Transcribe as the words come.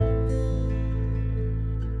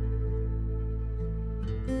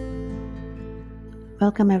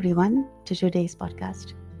Welcome everyone to today's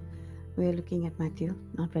podcast. We are looking at Matthew,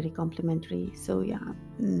 not very complimentary. So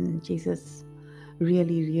Jesus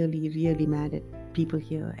really mad at people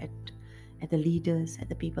here, at the leaders, at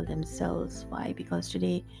the people themselves. Why? Because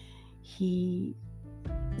today he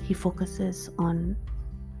focuses on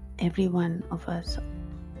every one of us.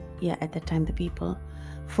 At that time the people,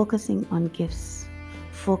 focusing on gifts,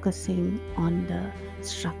 focusing on the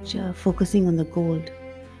structure, focusing on the gold,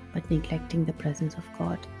 but neglecting the presence of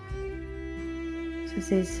God. So it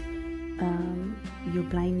says, you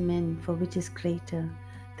blind men, for which is greater,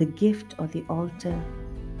 the gift or the altar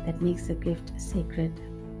that makes the gift sacred?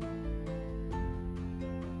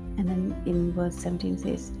 And then in verse 17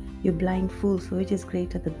 says, you blind fools, for which is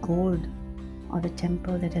greater, the gold or the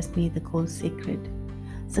temple that has made the gold sacred?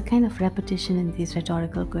 It's a kind of repetition in these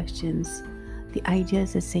rhetorical questions. The idea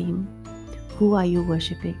is the same. Who are you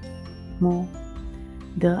worshipping more?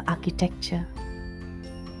 The architecture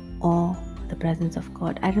or the presence of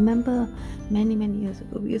God? I remember many years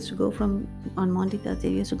ago, we used to go on Monday, Thursday,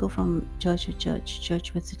 we used to go from church to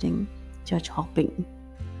church visiting, church hopping,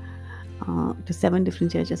 to 7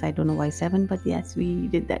 different churches. I don't know why 7, but yes, we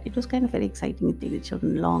did that. It was kind of very exciting to take the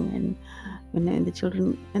children along. And when the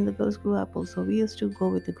children and the girls grew up also, we used to go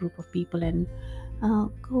with a group of people and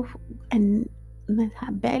go and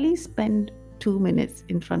barely spend 2 minutes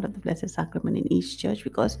in front of the Blessed Sacrament in each church,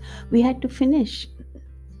 because we had to finish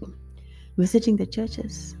visiting the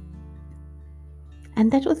churches.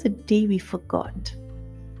 And that was the day we forgot.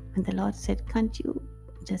 And the Lord said, can't you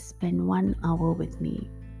just spend 1 hour with me?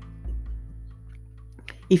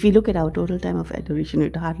 If you look at our total time of adoration,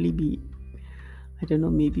 it would hardly be, I don't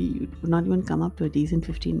know, maybe it would not even come up to a decent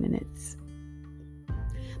 15 minutes.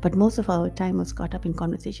 But most of our time was caught up in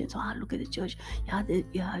conversations. Look at the church.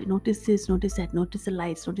 Notice this, notice that, notice the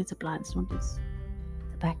lights, notice the plants, notice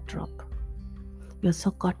the backdrop. We are so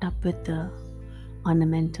caught up with the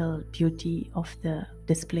ornamental beauty of the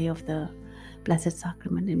display of the Blessed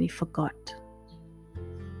Sacrament, and we forgot.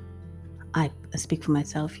 I speak for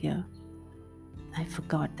myself here. I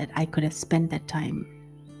forgot that I could have spent that time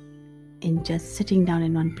in just sitting down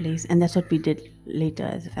in one place. And that's what we did later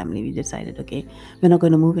as a family. We decided, okay, we're not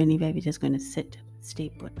going to move anywhere. We're just going to stay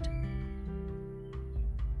put.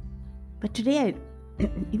 But today,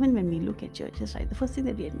 even when we look at churches, right, the first thing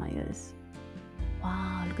that we admire is,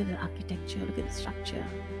 wow, look at the architecture, look at the structure.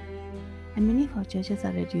 And many of our churches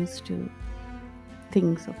are reduced to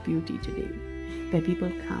things of beauty today, where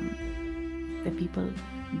people come, where people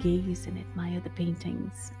gaze and admire the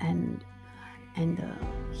paintings and the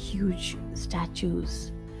huge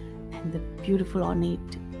statues and the beautiful ornate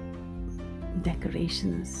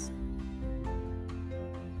decorations,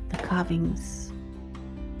 the carvings.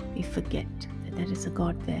 We forget that there is a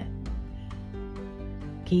God there,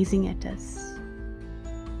 gazing at us,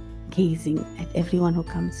 gazing at everyone who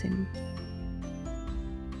comes in.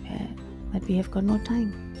 But we have got no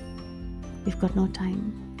time. We've got no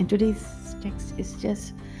time. And today's text is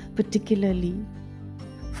just particularly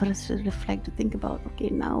for us to reflect, to think about, okay,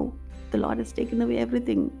 now the Lord has taken away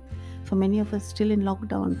everything. For many of us still in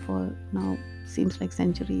lockdown for now seems like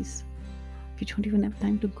centuries. We don't even have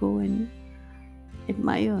time to go and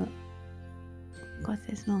admire. God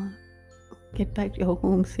says, no, get back to your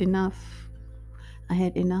homes. Enough. I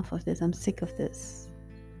had enough of this. I'm sick of this.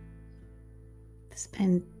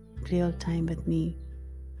 Spend real time with me.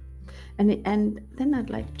 And then I'd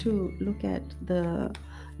like to look at the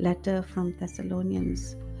letter from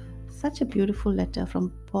Thessalonians. Such a beautiful letter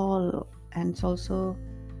from Paul, and it's also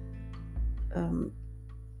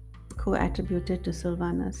co-attributed to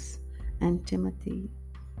Silvanus and Timothy.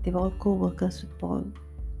 They were all co-workers with Paul.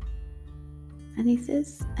 And he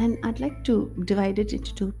says, and I'd like to divide it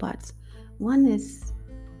into 2 parts. One is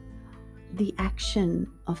the action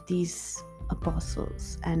of these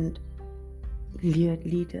apostles and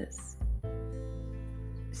leaders,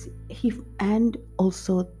 and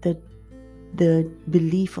also the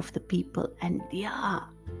belief of the people and their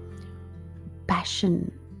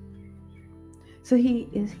passion. So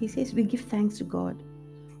he says, we give thanks to God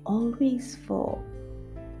always for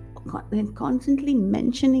and constantly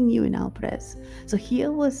mentioning you in our prayers. So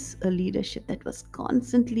here was a leadership that was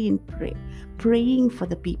constantly in praying for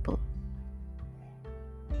the people,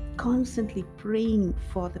 constantly praying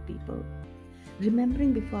for the people,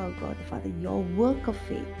 remembering before our God the Father your work of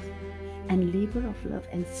faith and labor of love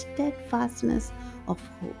and steadfastness of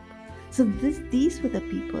hope. So these were the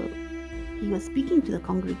people. He was speaking to the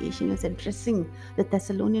congregation. He was addressing the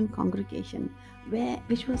Thessalonian congregation,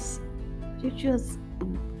 which was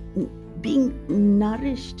being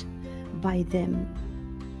nourished by them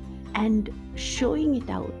and showing it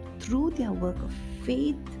out through their work of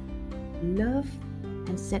faith, love,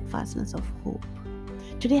 and steadfastness of hope.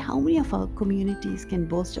 Today, how many of our communities can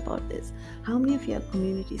boast about this? How many of your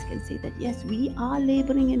communities can say that, yes, we are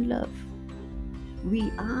laboring in love?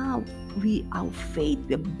 Our faith,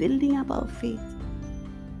 we're building up our faith.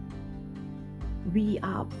 We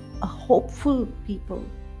are a hopeful people.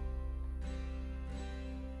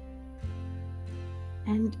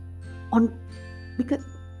 And because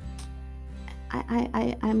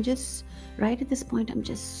I'm just right at this point, I'm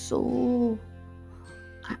just so,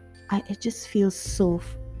 I just feel so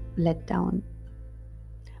let down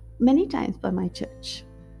many times by my church.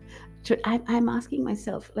 I'm asking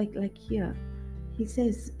myself, like here, he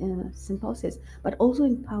says, St. Paul says, but also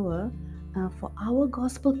in power, for our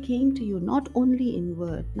gospel came to you not only in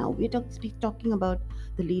word. Now we're talking about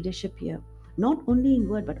the leadership here, not only in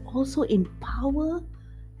word, but also in power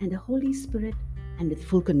and the Holy Spirit and with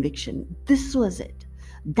full conviction. This was it.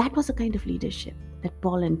 That was the kind of leadership that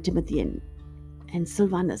Paul and Timothy and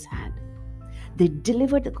Silvanus had. They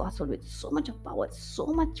delivered the gospel with so much of power, so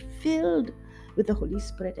much filled with the Holy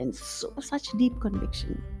Spirit, and such deep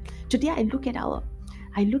conviction. Today I look at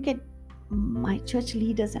my church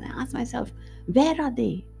leaders and I ask myself, where are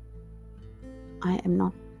they? I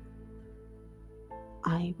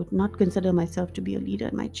would not consider myself to be a leader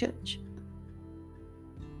in my church.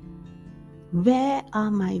 Where are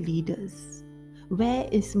my leaders? Where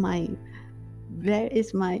is my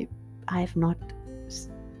I've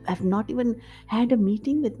not even had a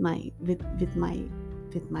meeting with my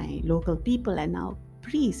local people and our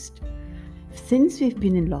priest since we've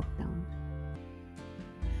been in lockdown.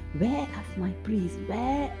 Where is my priest?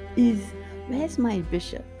 Where's my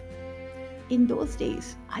bishop? In those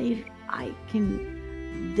days,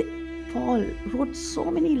 Paul wrote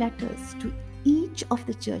so many letters to each of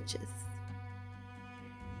the churches.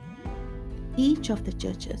 Each of the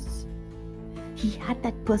churches. He had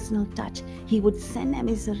that personal touch. He would send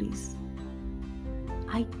emissaries.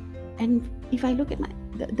 And if I look at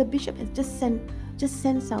the bishop has just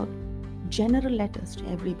sends out general letters to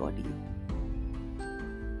everybody.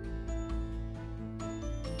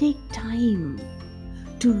 Take time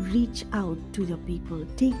to reach out to your people.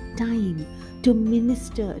 Take time to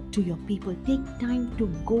minister to your people. Take time to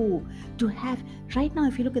go to have. Right now,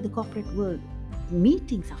 if you look at the corporate world,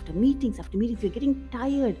 meetings after meetings after meetings, we're getting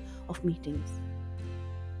tired of meetings.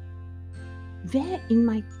 Where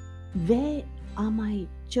are my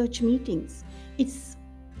church meetings?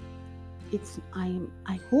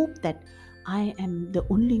 I hope that I am the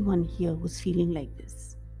only one here who's feeling like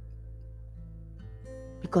this.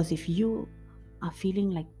 Because if you are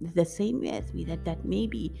feeling like the same way as me, that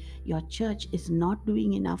maybe your church is not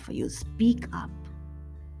doing enough for you, speak up.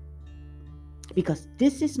 Because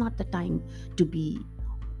this is not the time to be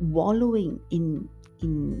wallowing in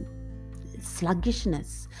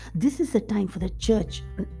sluggishness. This is the time for the church,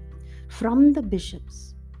 from the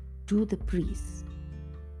bishops to the priests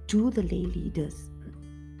to the lay leaders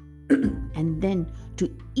and then to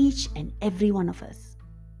each and every one of us.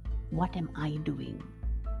 What am I doing?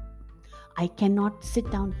 I cannot sit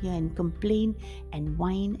down here and complain and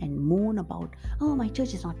whine and moan about, oh, my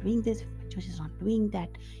church is not doing this, my church is not doing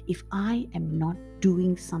that, if I am not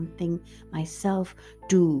doing something myself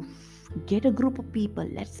to get a group of people.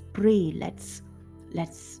 Let's pray, let's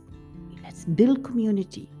build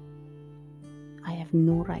community. I have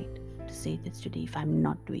no right to say this today if I'm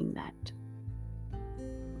not doing that.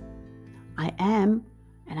 I am,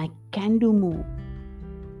 and I can do more.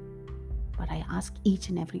 But I ask each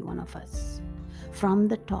and every one of us, from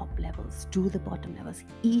the top levels to the bottom levels,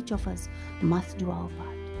 each of us must do our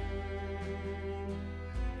part.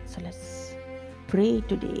 So let's pray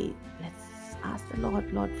today. Let's ask the Lord,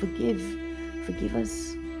 forgive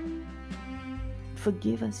us,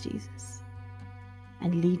 Jesus,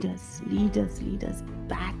 and lead us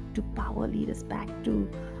back to power, lead us back to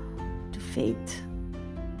faith.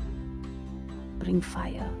 Bring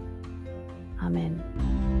fire. Amen.